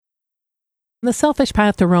The Selfish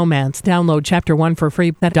Path to Romance. Download Chapter 1 for free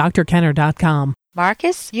at drkenner.com.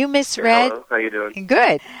 Marcus, you misread... Hello. How you doing?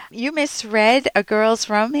 Good. You misread a girl's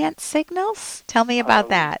romance signals? Tell me about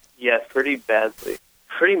that. Yes, pretty badly.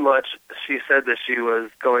 Pretty much, she said that she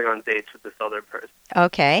was going on dates with this other person.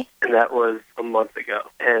 Okay. And that was a month ago.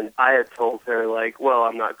 And I had told her, like, well,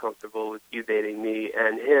 I'm not comfortable with you dating me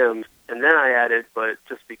and him. And then I added, but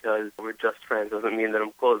just because we're just friends doesn't mean that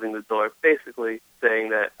I'm closing the door. Basically saying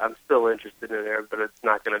that I'm still interested in her, but it's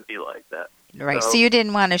not going to be like that. Right. So you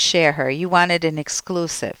didn't want to share her. You wanted an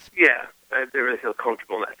exclusive. Yeah. I didn't really feel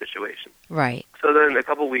comfortable in that situation. Right. So then a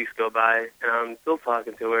couple weeks go by, and I'm still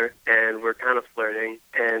talking to her, and we're kind of flirting.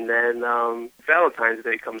 And then Valentine's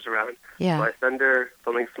Day comes around. Yeah. So I send her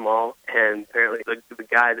something small, and apparently the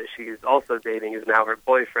guy that she's also dating is now her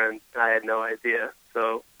boyfriend, and I had no idea.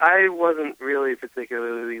 So I wasn't really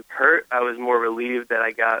particularly hurt. I was more relieved that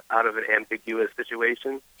I got out of an ambiguous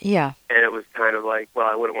situation. Yeah. And it was kind of like, well,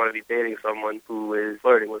 I wouldn't want to be dating someone who is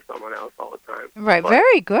flirting with someone else all the time. Right.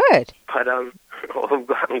 Very good. But well,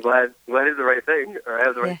 I'm glad it's the right thing, or I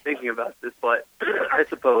have the right thinking about this. But I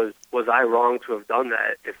suppose, was I wrong to have done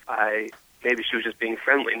that if maybe she was just being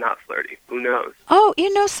friendly, not flirty. Who knows? Oh,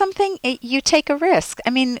 you know something? You take a risk.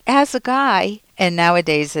 I mean, as a guy, and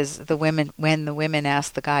nowadays when the women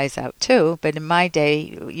ask the guys out too, but in my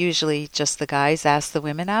day, usually just the guys ask the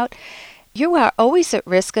women out, you are always at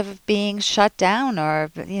risk of being shut down,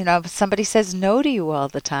 or, somebody says no to you all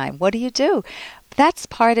the time. What do? That's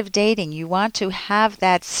part of dating. You want to have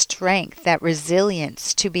that strength, that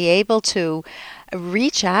resilience to be able to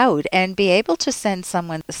reach out and be able to send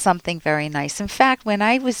someone something very nice. In fact, when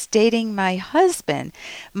I was dating my husband,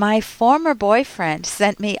 my former boyfriend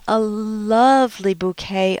sent me a lovely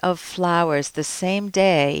bouquet of flowers the same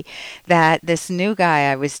day that this new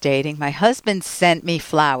guy I was dating, my husband, sent me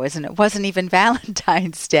flowers, and it wasn't even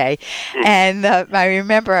Valentine's Day. And I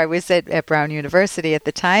remember I was at Brown University at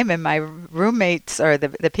the time, and my roommates, or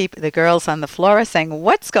the girls on the floor, are saying,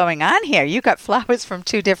 "What's going on here? You got flowers from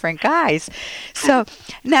two different guys." So,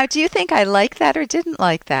 now, do you think I liked that or didn't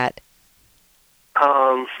like that?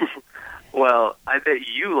 Well, I bet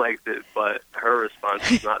you liked it, but her response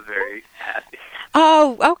was not very happy.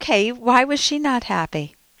 Oh, okay. Why was she not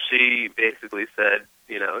happy? She basically said,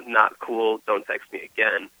 not cool, don't text me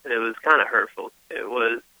again. And it was kind of hurtful. It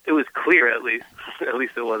was clear, at least. At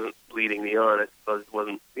least it wasn't leading me on. I suppose it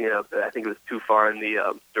wasn't, I think it was too far in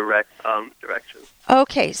the direct direction.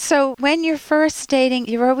 Okay, so when you're first dating,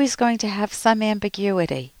 you're always going to have some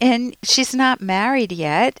ambiguity. And she's not married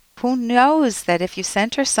yet. Who knows that if you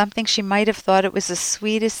sent her something, she might have thought it was the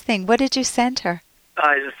sweetest thing. What did you send her?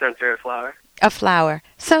 I just sent her a flower. A flower.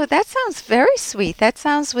 So that sounds very sweet. That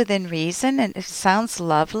sounds within reason, and it sounds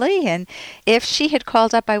lovely. And if she had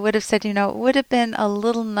called up, I would have said, it would have been a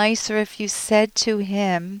little nicer if you said to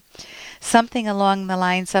him something along the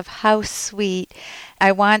lines of, "How sweet.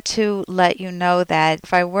 I want to let you know that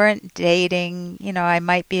if I weren't dating, I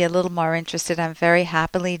might be a little more interested. I'm very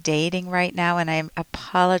happily dating right now, and I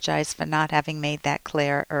apologize for not having made that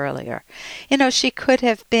clear earlier." She could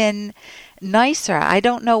have been nicer. I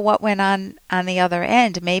don't know what went on the other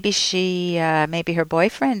end. Maybe maybe her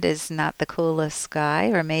boyfriend is not the coolest guy,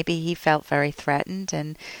 or maybe he felt very threatened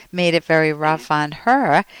and made it very rough on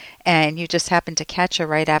her, and you just happened to catch her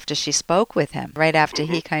right after she spoke with him, right after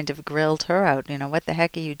he kind of grilled her out. What the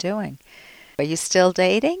heck are you doing? Are you still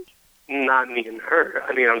dating? Not me and her.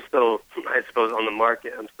 I mean, I'm still, I suppose, on the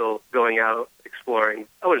market. I'm still going out, exploring.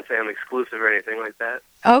 I wouldn't say I'm exclusive or anything like that.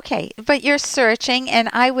 Okay, but you're searching, and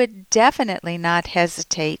I would definitely not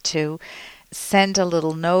hesitate to send a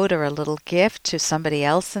little note or a little gift to somebody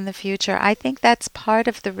else in the future. I think that's part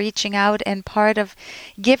of the reaching out and part of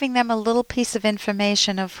giving them a little piece of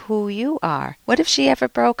information of who you are. What if she ever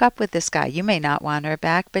broke up with this guy? You may not want her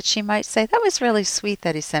back, but she might say, "That was really sweet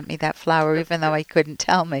that he sent me that flower, even though he couldn't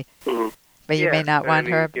tell me." Mm-hmm. But you may not want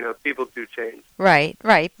her. People do change. Right.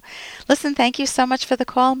 Listen, thank you so much for the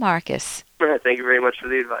call, Marcus. Thank you very much for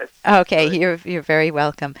the advice. Okay, you're very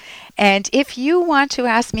welcome. And if you want to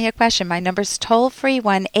ask me a question, my number's toll-free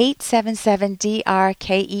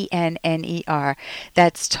 1-877-DRKENNER.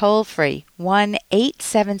 That's toll-free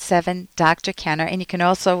 1-877-Dr. Kenner. And you can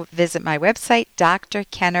also visit my website,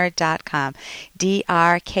 drkenner.com,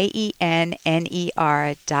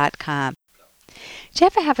 drkenner.com. Do you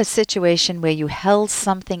ever have a situation where you held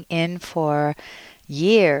something in for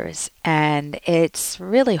years and it's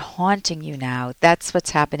really haunting you now? That's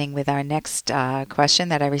what's happening with our next question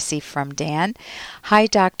that I received from Dan. Hi,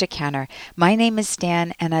 Dr. Kenner. My name is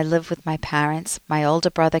Dan, and I live with my parents, my older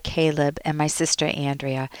brother Caleb, and my sister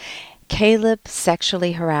Andrea. Caleb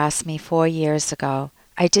sexually harassed me 4 years ago.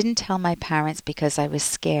 I didn't tell my parents because I was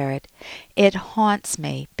scared. It haunts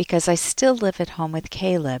me because I still live at home with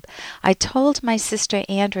Caleb. I told my sister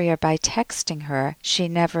Andrea by texting her. She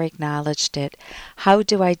never acknowledged it. How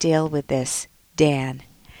do I deal with this? Dan.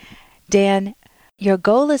 Dan, your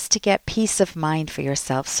goal is to get peace of mind for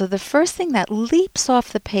yourself. So the first thing that leaps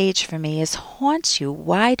off the page for me is haunts you.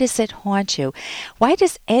 Why does it haunt you? Why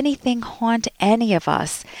does anything haunt any of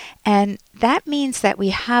us? And that means that we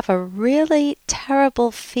have a really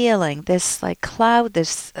terrible feeling, this like cloud,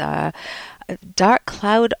 this dark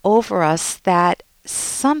cloud over us that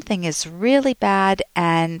something is really bad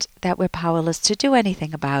and that we're powerless to do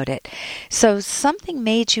anything about it. So something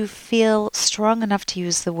made you feel strong enough to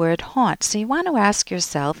use the word haunt. So you want to ask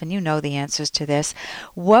yourself, and you know the answers to this,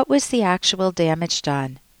 what was the actual damage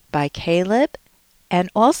done by Caleb? And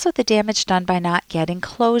also the damage done by not getting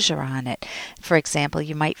closure on it. For example,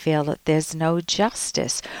 you might feel that there's no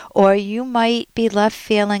justice, or you might be left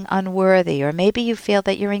feeling unworthy, or maybe you feel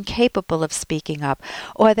that you're incapable of speaking up,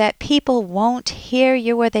 or that people won't hear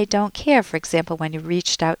you or they don't care. For example, when you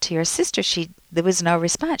reached out to your sister, there was no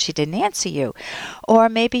response. She didn't answer you. Or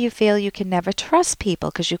maybe you feel you can never trust people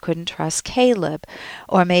because you couldn't trust Caleb.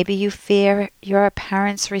 Or maybe you fear your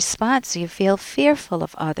parents' response. You feel fearful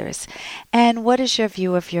of others. And what is your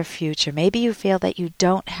view of your future? Maybe you feel that you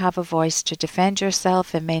don't have a voice to defend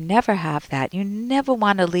yourself and may never have that. You never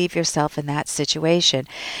want to leave yourself in that situation.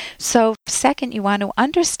 So second, you want to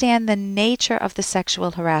understand the nature of the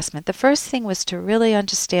sexual harassment. The first thing was to really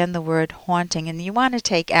understand the word haunting, and you want to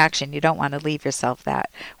take action. You don't want to leave yourself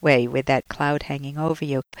that way with that cloud hanging over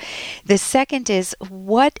you. The second is,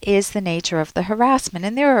 what is the nature of the harassment?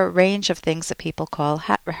 And there are a range of things that people call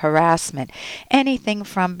harassment. Anything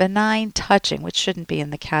from benign touching, which shouldn't be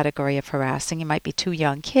in the category of harassing. You might be two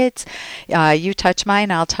young kids. You touch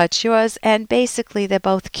mine, I'll touch yours. And basically, they're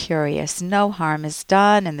both curious. No harm is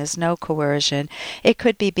done and there's no coercion. It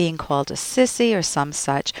could be being called a sissy or some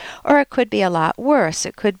such. Or it could be a lot worse.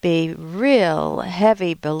 It could be real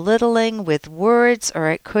heavy belittling with words, or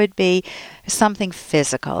it could be something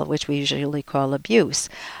physical, which we usually call abuse.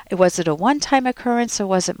 Was it a one-time occurrence or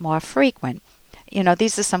was it more frequent? You know,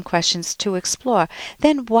 these are some questions to explore.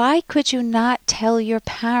 Then why could you not tell your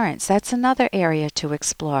parents? That's another area to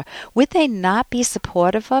explore. Would they not be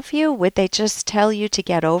supportive of you? Would they just tell you to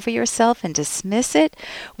get over yourself and dismiss it?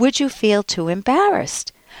 Would you feel too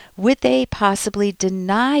embarrassed? Would they possibly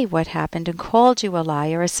deny what happened and called you a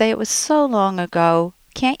liar or say it was so long ago?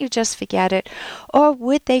 Can't you just forget it? Or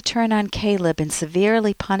would they turn on Caleb and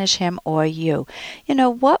severely punish him or you? You know,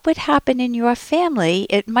 what would happen in your family?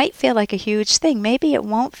 It might feel like a huge thing. Maybe it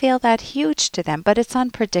won't feel that huge to them, but it's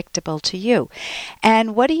unpredictable to you.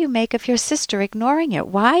 And what do you make of your sister ignoring it?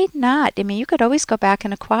 Why not? I mean, you could always go back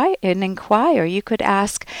and inquire. You could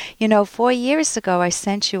ask, 4 years ago I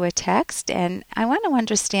sent you a text, and I want to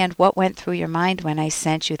understand what went through your mind when I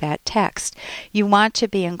sent you that text. You want to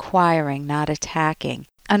be inquiring, not attacking.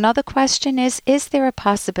 Another question is there a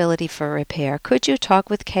possibility for repair? Could you talk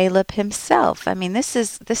with Caleb himself? I mean, this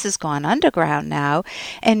has gone underground now,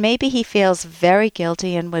 and maybe he feels very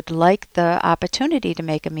guilty and would like the opportunity to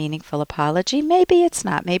make a meaningful apology. Maybe it's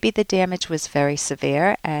not. Maybe the damage was very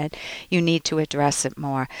severe and you need to address it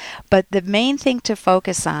more. But the main thing to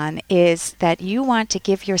focus on is that you want to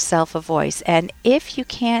give yourself a voice. And if you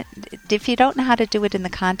don't know how to do it in the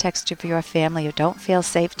context of your family or don't feel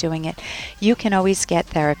safe doing it, you can always get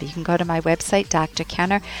therapy. You can go to my website, Dr.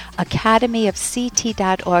 Kenner.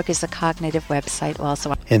 academyofct.org is a cognitive website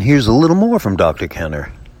also. And here's a little more from Dr.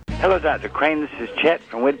 Kenner. Hello, Dr. Crane. This is Chet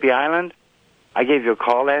from Whidbey Island. I gave you a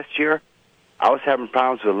call last year. I was having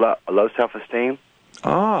problems with low self-esteem.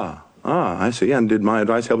 I see. And did my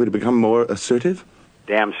advice help you to become more assertive?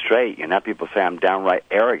 Damn straight. People say I'm downright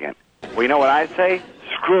arrogant. Well, you know what I say?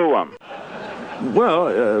 Screw them.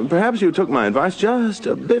 Well, perhaps you took my advice just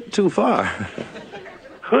a bit too far.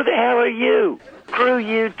 Who the hell are you? Screw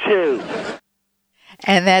you too.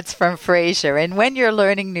 And that's from Fraser. And when you're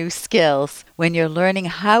learning new skills, when you're learning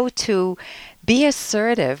how to be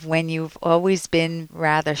assertive, when you've always been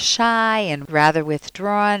rather shy and rather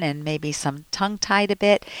withdrawn and maybe some tongue-tied a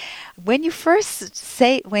bit, when you first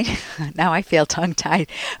now I feel tongue-tied,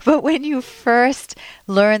 but when you first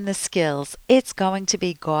learn the skills, it's going to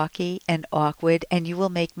be gawky and awkward, and you will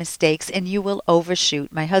make mistakes and you will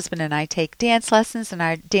overshoot. My husband and I take dance lessons, and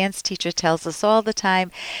our dance teacher tells us all the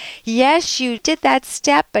time, yes, you did that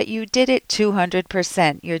step, but you did it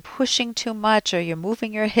 200%. You're pushing too much, or you're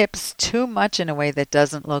moving your hips too much much in a way that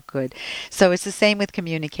doesn't look good. So it's the same with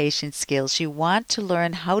communication skills. You want to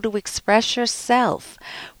learn how to express yourself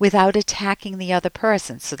without attacking the other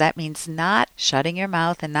person. So that means not shutting your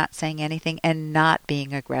mouth and not saying anything and not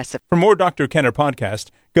being aggressive. For more Dr. Kenner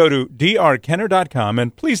podcast, go to drkenner.com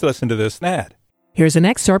and please listen to this ad. Here's an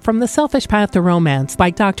excerpt from The Selfish Path to Romance by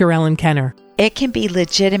Dr. Ellen Kenner. It can be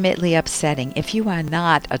legitimately upsetting if you are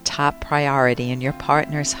not a top priority in your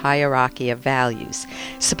partner's hierarchy of values.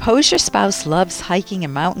 Suppose your spouse loves hiking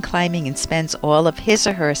and mountain climbing and spends all of his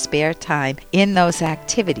or her spare time in those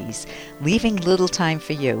activities, leaving little time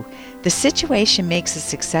for you. The situation makes a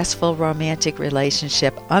successful romantic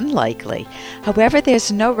relationship unlikely. However,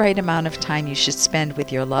 there's no right amount of time you should spend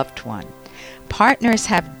with your loved one. Partners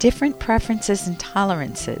have different preferences and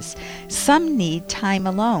tolerances. Some need time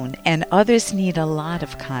alone, and others need a lot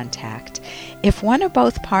of contact. If one or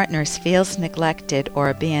both partners feels neglected or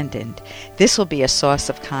abandoned, this will be a source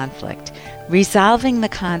of conflict. Resolving the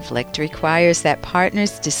conflict requires that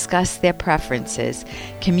partners discuss their preferences,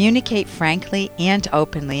 communicate frankly and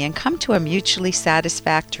openly, and come to a mutually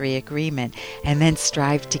satisfactory agreement, and then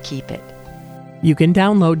strive to keep it. You can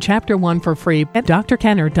download Chapter 1 for free at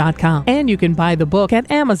drkenner.com, and you can buy the book at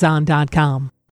amazon.com.